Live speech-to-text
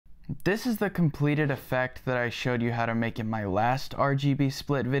This is the completed effect that I showed you how to make in my last RGB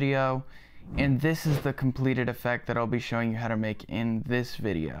split video, and this is the completed effect that I'll be showing you how to make in this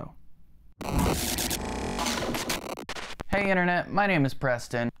video. Hey internet, my name is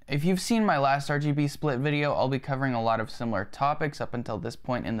Preston. If you've seen my last RGB split video, I'll be covering a lot of similar topics up until this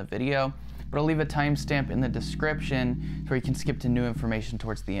point in the video, but I'll leave a timestamp in the description where you can skip to new information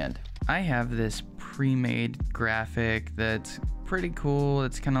towards the end. I have this pre-made graphic that's pretty cool.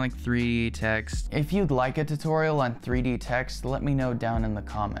 It's kind of like 3D text. If you'd like a tutorial on 3D text, let me know down in the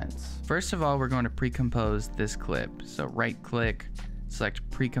comments. First of all, we're going to pre-compose this clip. So right click, select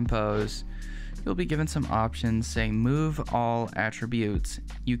pre-compose. You'll be given some options saying move all attributes.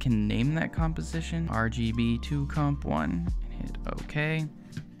 You can name that composition RGB2 comp 1 and hit OK.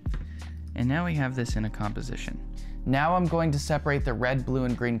 And now we have this in a composition. Now I'm going to separate the red, blue,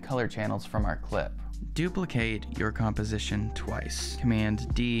 and green color channels from our clip. Duplicate your composition twice.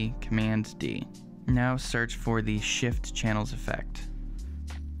 Command D, Command D. Now search for the Shift Channels effect.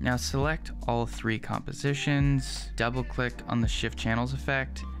 Now select all 3 compositions, double click on the Shift Channels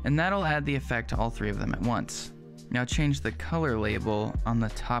effect, and that'll add the effect to all 3 of them at once. Now change the color label on the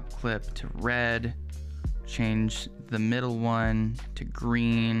top clip to red, change the middle one to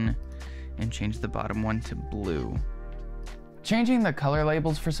green, and change the bottom one to blue. Changing the color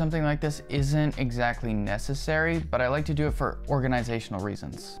labels for something like this isn't exactly necessary, but I like to do it for organizational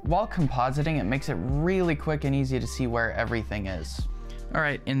reasons. While compositing, it makes it really quick and easy to see where everything is.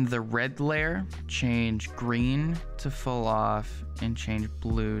 Alright, in the red layer, change green to full off and change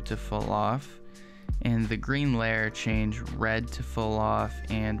blue to full off. In the green layer, change red to full off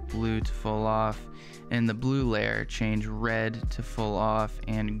and blue to full off. In the blue layer, change red to full off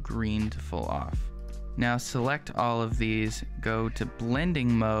and green to full off. Now select all of these, go to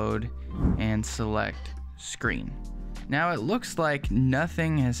blending mode, and select screen. Now it looks like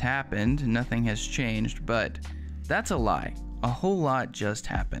nothing has happened, nothing has changed, but that's a lie. A whole lot just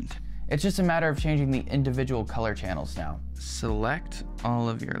happened. It's just a matter of changing the individual color channels now. Select all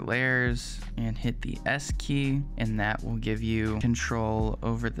of your layers and hit the S key, and that will give you control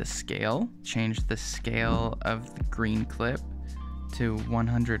over the scale. Change the scale of the green clip to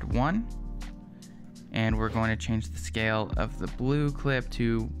 101. And we're going to change the scale of the blue clip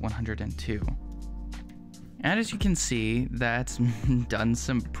to 102. And as you can see, that's done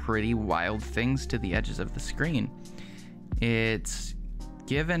some pretty wild things to the edges of the screen. It's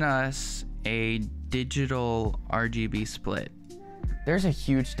given us a digital RGB split. There's a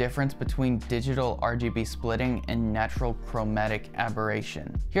huge difference between digital RGB splitting and natural chromatic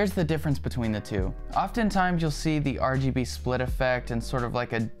aberration. Here's the difference between the two. Oftentimes you'll see the RGB split effect in sort of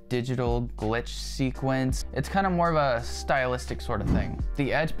like a digital glitch sequence. It's kind of more of a stylistic sort of thing.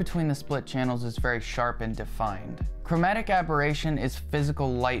 The edge between the split channels is very sharp and defined. Chromatic aberration is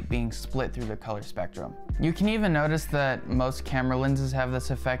physical light being split through the color spectrum. You can even notice that most camera lenses have this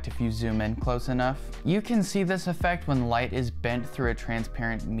effect if you zoom in close enough. You can see this effect when light is bent through a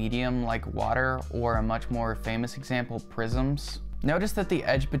transparent medium like water, or a much more famous example, prisms. Notice that the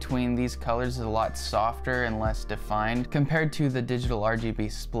edge between these colors is a lot softer and less defined compared to the digital RGB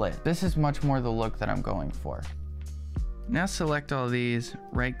split. This is much more the look that I'm going for. Now select all these,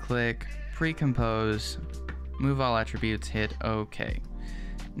 right click, pre-compose, move all attributes, hit OK.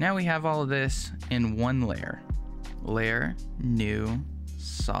 Now we have all of this in one layer. Layer, new,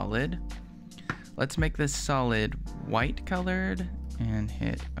 solid. Let's make this solid white colored and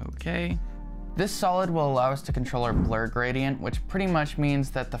hit OK. This solid will allow us to control our blur gradient, which pretty much means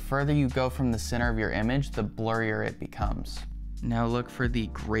that the further you go from the center of your image, the blurrier it becomes. Now look for the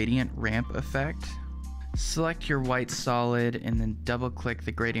gradient ramp effect. Select your white solid and then double click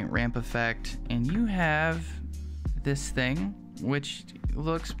the gradient ramp effect, and you have this thing, which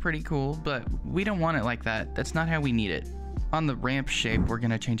looks pretty cool, but we don't want it like that. That's not how we need it. On the ramp shape, we're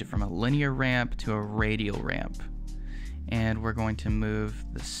going to change it from a linear ramp to a radial ramp. And we're going to move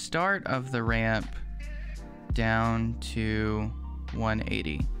the start of the ramp down to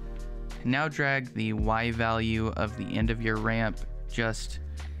 180. Now drag the Y value of the end of your ramp just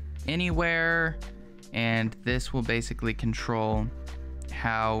anywhere, and this will basically control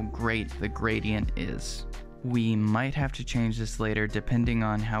how great the gradient is. We might have to change this later depending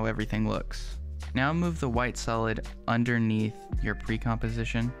on how everything looks. Now move the white solid underneath your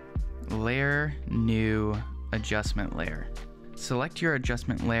pre-composition. Layer, new, adjustment layer. Select your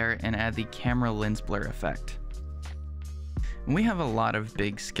adjustment layer and add the camera lens blur effect. We have a lot of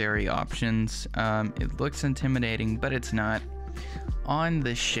big scary options. It looks intimidating, but it's not. On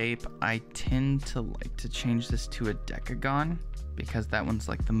the shape, I tend to like to change this to a decagon because that one's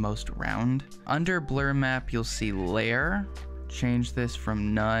like the most round. Under blur map, you'll see layer, change this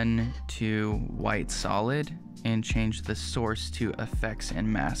from none to white solid, and change the source to effects and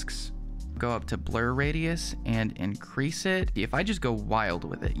masks. Go up to blur radius and increase it. If I just go wild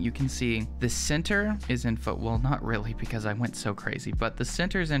with it, you can see the center is in focus. Well, not really, because I went so crazy, but the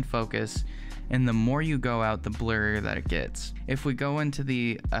center is in focus, and the more you go out, the blurrier that it gets. If we go into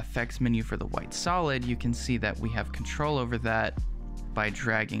the effects menu for the white solid, you can see that we have control over that by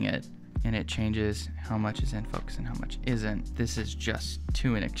dragging it, and it changes how much is in focus and how much isn't. This is just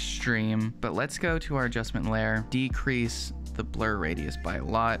to an extreme, but let's go to our adjustment layer, decrease the blur radius by a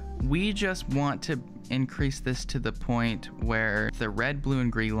lot. We just want to increase this to the point where the red, blue,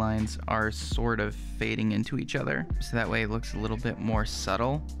 and green lines are sort of fading into each other, so that way it looks a little bit more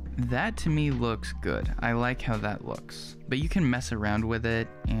subtle. That to me looks good. I like how that looks, but you can mess around with it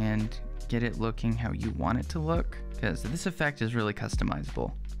and get it looking how you want it to look, because this effect is really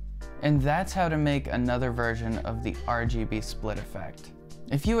customizable. And that's how to make another version of the RGB split effect.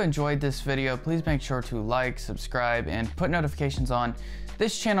 If you enjoyed this video, please make sure to like, subscribe, and put notifications on.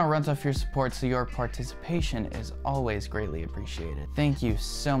 This channel runs off your support, so your participation is always greatly appreciated. Thank you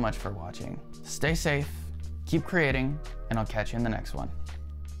so much for watching. Stay safe, keep creating, and I'll catch you in the next one.